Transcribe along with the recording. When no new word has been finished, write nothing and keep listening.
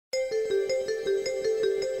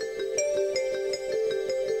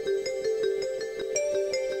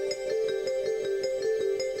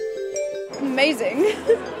amazing.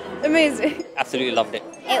 Amazing. Absolutely loved it.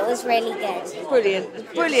 It was really good.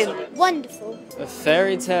 Brilliant. Brilliant. Wonderful. A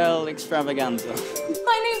fairy tale extravaganza.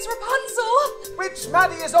 My name's Rapunzel. Witch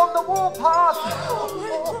Maddie is on the warpath.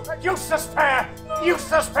 Useless pair!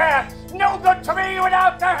 Useless pair! No good to me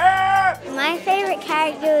without the hair! My favourite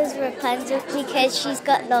character is Rapunzel because she's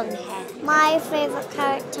got long hair. My favourite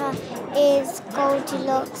character is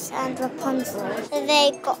Goldilocks and Rapunzel.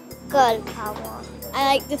 They got girl power. I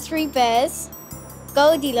like the three bears,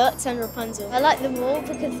 Goldilocks and Rapunzel. I like them all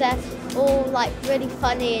because they're all like really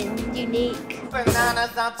funny and unique.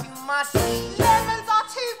 Bananas are too mushy. Lemons are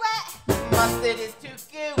too wet. Mustard is too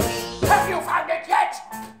gooey. Have you found it yet?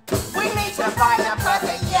 We need to find a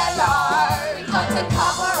perfect yellow. We've got to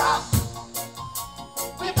cover up.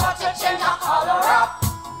 We've got to change our colour up.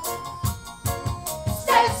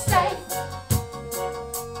 Stay safe.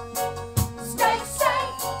 Stay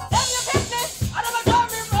safe. Them your business. I never done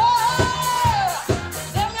me wrong.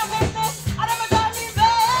 Them your business. I never done me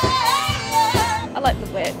wrong. I like the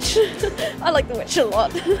witch. I like the witch a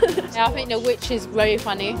lot. Yeah, I think the witch is very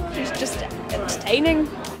funny. She's just entertaining.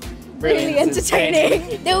 Really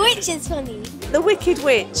entertaining. The witch is funny. The Wicked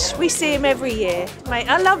Witch. We see him every year. Mate,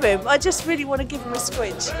 I love him. I just really want to give him a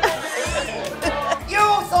squidge. You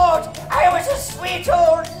thought I was a sweet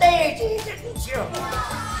old lady, didn't you?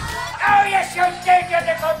 Oh, yes, you did, you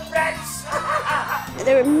little brats.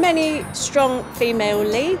 There are many strong female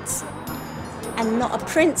leads and not a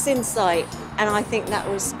prince in sight. And I think that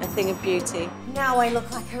was a thing of beauty. Now I look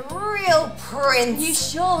like a real prince. You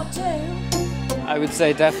sure do. I would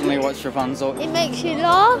say definitely watch Rapunzel. It makes you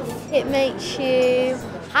laugh. It makes you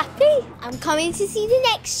happy. I'm coming to see the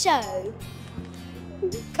next show.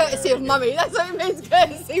 Courtesy of Mummy. That's what it means,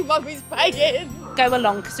 courtesy. Mummy's paying. Go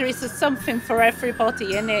along because there is something for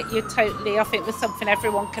everybody in it. I think there's something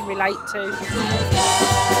everyone can relate to.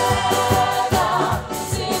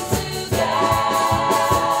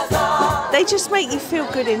 They just make you feel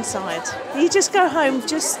good inside. You just go home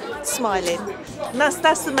just smiling. And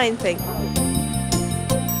that's the main thing.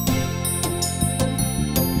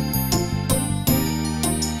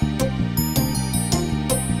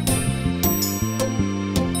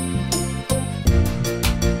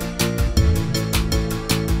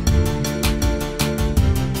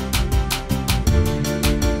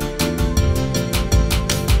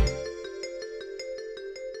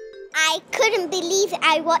 I couldn't believe it.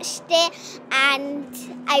 I watched it and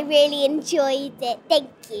I really enjoyed it. Thank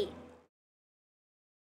you.